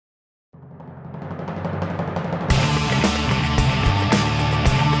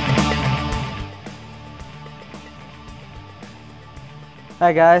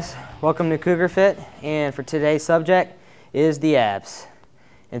Hi guys, welcome to CFit, and for today's subject is the abs.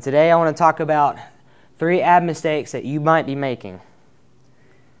 And today I want to talk about 3 ab mistakes that you might be making.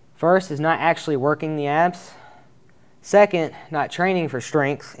 First is not actually working the abs. Second, not training for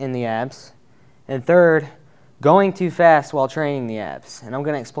strength in the abs. And third, going too fast while training the abs. And I'm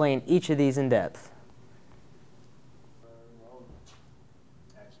going to explain each of these in depth.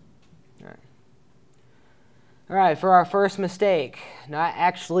 All right, for our first mistake, not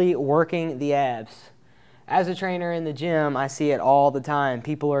actually working the abs. As a trainer in the gym, I see it all the time.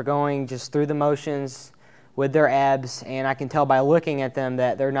 People are going just through the motions with their abs, and I can tell by looking at them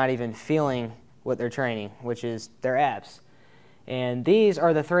that they're not even feeling what they're training, which is their abs. And these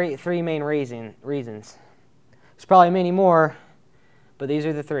are the three main reasons. There's probably many more, but these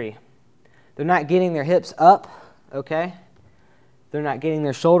are the 3. They're not getting their hips up, okay? They're not getting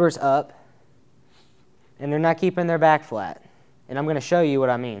their shoulders up, and they're not keeping their back flat. And I'm going to show you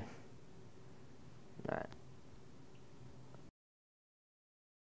what I mean. All right.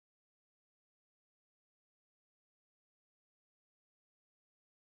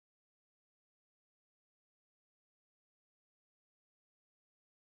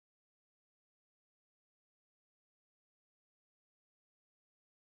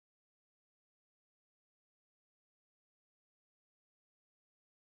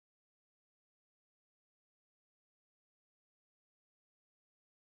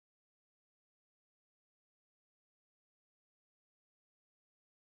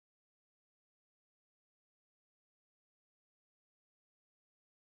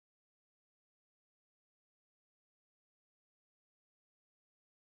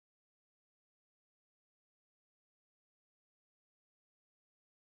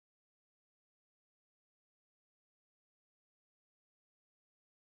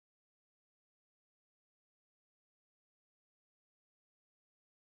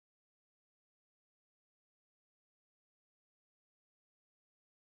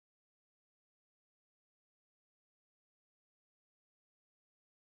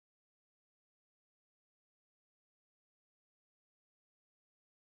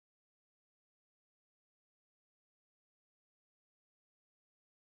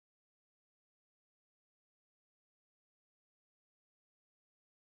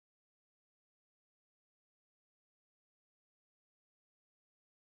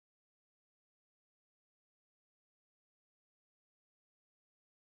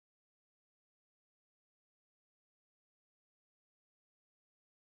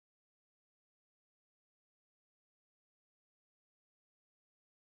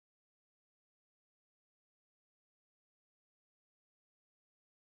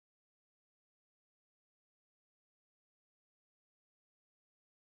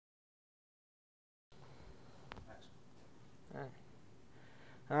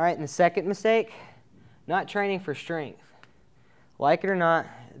 All right, and the second mistake, not training for strength. Like it or not,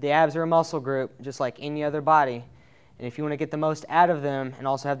 the abs are a muscle group just like any other body. And if you want to get the most out of them and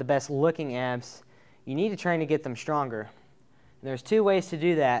also have the best looking abs, you need to train to get them stronger. And there's 2 ways to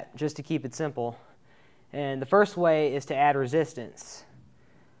do that, just to keep it simple. And the first way is to add resistance.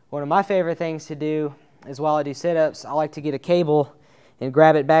 One of my favorite things to do is while I do sit-ups, I like to get a cable and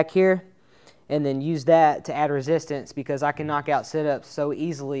grab it back here and then use that to add resistance, because I can knock out sit-ups so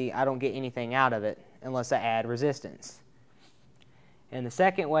easily I don't get anything out of it unless I add resistance. And the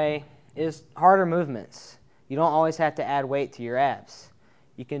second way is harder movements. You don't always have to add weight to your abs.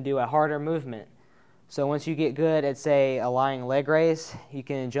 You can do a harder movement. So once you get good at, say, a lying leg raise, you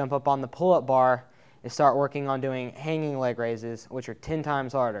can jump up on the pull-up bar and start working on doing hanging leg raises, which are 10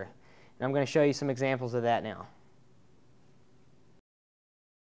 times harder. And I'm going to show you some examples of that now.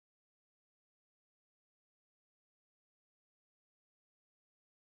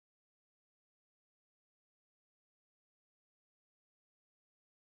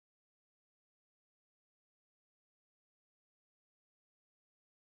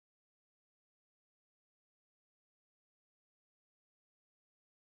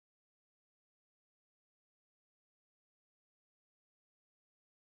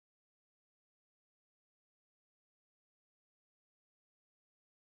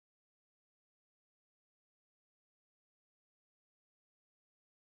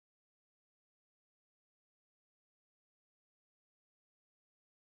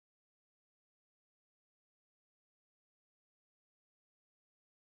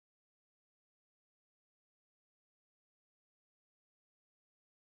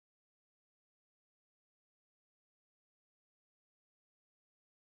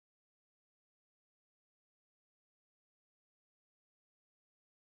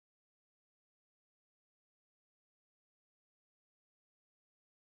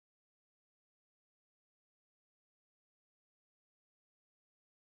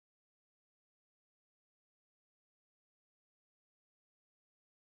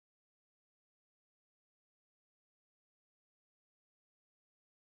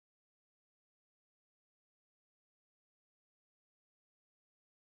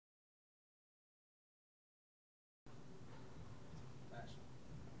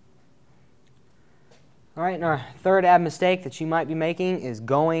 All right, and our third ab mistake that you might be making is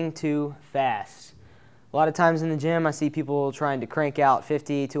going too fast. A lot of times in the gym, I see people trying to crank out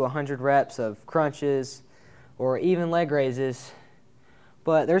 50 to 100 reps of crunches or even leg raises,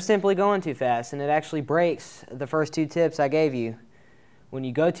 but they're simply going too fast, and it actually breaks the first two tips I gave you. When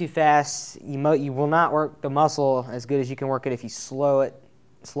you go too fast, you will not work the muscle as good as you can work it if you slowed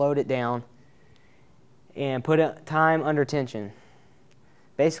it down and put time under tension.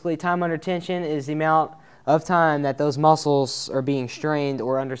 Basically, time under tension is the amount of time that those muscles are being strained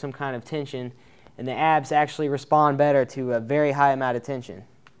or under some kind of tension, and the abs actually respond better to a very high amount of tension.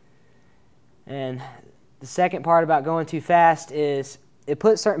 And the second part about going too fast is it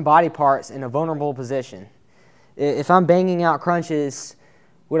puts certain body parts in a vulnerable position. If I'm banging out crunches,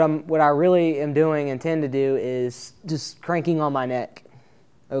 what I really am doing and tend to do is just cranking on my neck,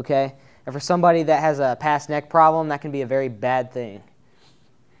 okay? And for somebody that has a past neck problem, that can be a very bad thing.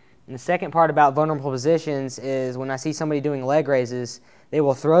 And the second part about vulnerable positions is when I see somebody doing leg raises, they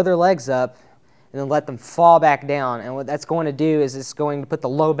will throw their legs up and then let them fall back down. And what that's going to do is it's going to put the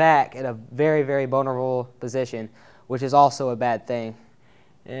low back in a very, very vulnerable position, which is also a bad thing.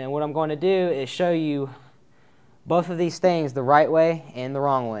 And what I'm going to do is show you both of these things the right way and the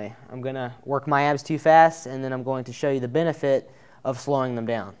wrong way. I'm going to work my abs too fast, and then I'm going to show you the benefit of slowing them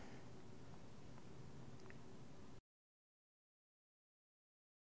down.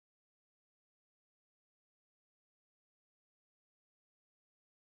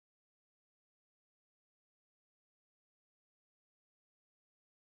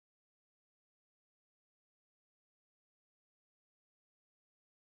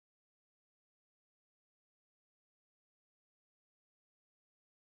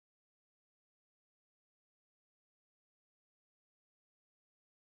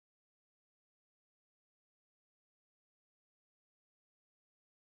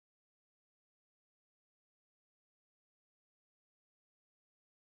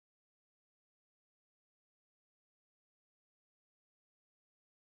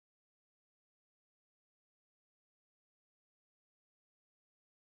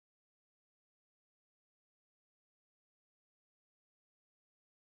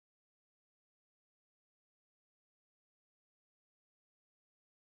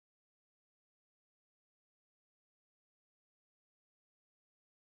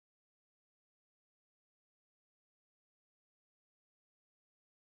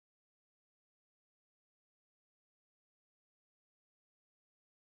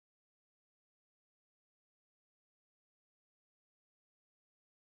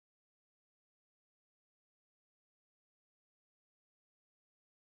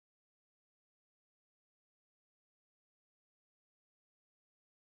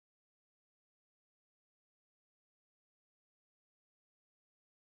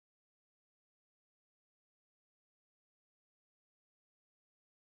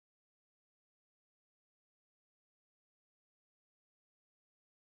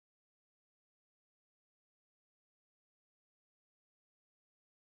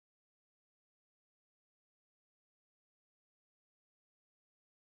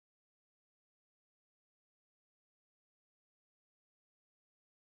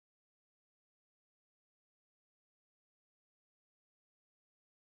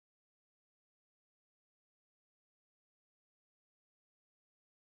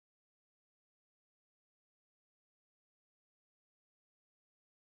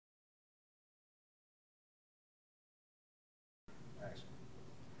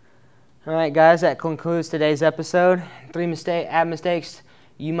 All right, guys, that concludes today's episode. 3 ab mistakes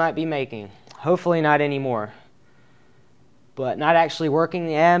you might be making. Hopefully not anymore. But not actually working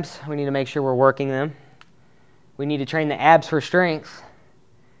the abs, we need to make sure we're working them. We need to train the abs for strength.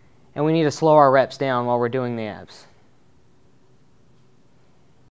 And we need to slow our reps down while we're doing the abs.